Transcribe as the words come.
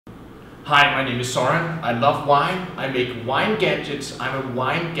Hi, my name is Soren. I love wine. I make wine gadgets. I'm a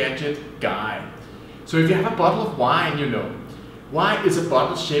wine gadget guy. So if you have a bottle of wine, you know, why is a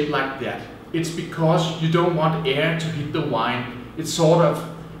bottle shaped like that? It's because you don't want air to hit the wine. It's sort of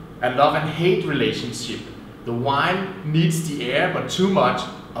a love and hate relationship. The wine needs the air, but too much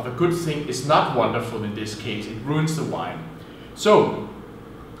of a good thing is not wonderful in this case. It ruins the wine. So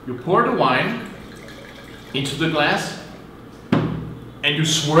you pour the wine into the glass and you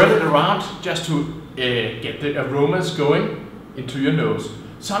swirl it around just to get the aromas going into your nose.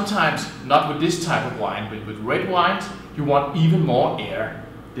 Sometimes, not with this type of wine, but with red wines, you want even more air.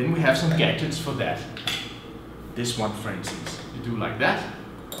 Then we have some gadgets for that. This one, for instance, you do like that.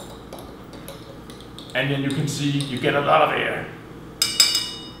 And then you can see you get a lot of air.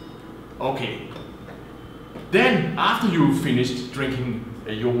 Okay. Then, after you've finished drinking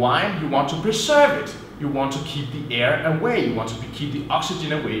your wine, you want to preserve it. You want to keep the air away. You want to keep the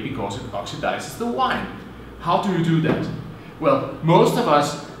oxygen away because it oxidizes the wine. How do you do that? Well, most of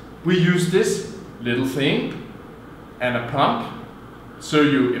us, we use this little thing and a pump. So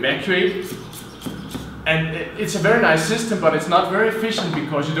you evacuate. And it's a very nice system, but it's not very efficient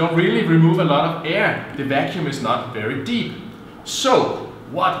because you don't really remove a lot of air. The vacuum is not very deep. So,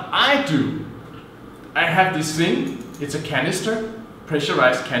 what I do, I have this thing. It's a canister,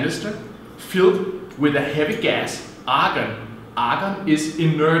 pressurized canister, filled with a heavy gas, argon. Argon is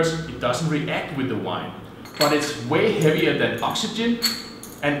inert, it doesn't react with the wine, but it's way heavier than oxygen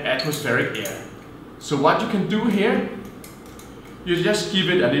and atmospheric air. So what you can do here, you just give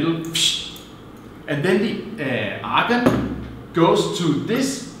it a little psh, and then the argon goes to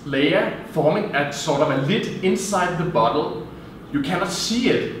this layer, forming a sort of a lid inside the bottle. You cannot see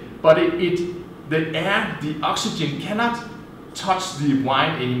it, but the air, the oxygen cannot touch the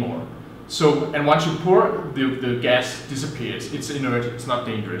wine anymore. So, and once you pour, the gas disappears. It's inert, it's not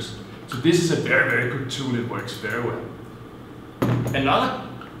dangerous. So this is a very, very good tool. It works very well. Another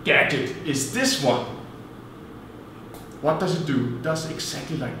gadget is this one. What does it do? It does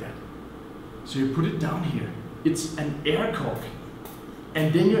exactly like that. So you put it down here. It's an air cork.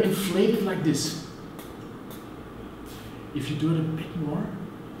 And then you inflate it like this. If you do it a bit more,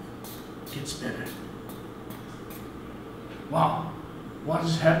 it gets better. Wow, what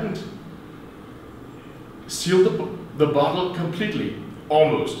has happened? Seal the bottle completely,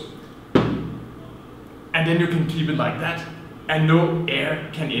 almost. And then you can keep it like that, and no air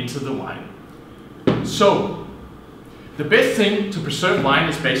can enter the wine. So, the best thing to preserve wine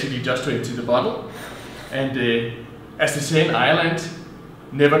is basically just to empty the bottle. And as they say in Ireland,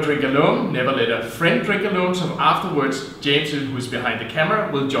 never drink alone, never let a friend drink alone. So afterwards, James, who is behind the camera,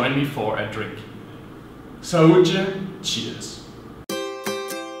 will join me for a drink. So, cheers.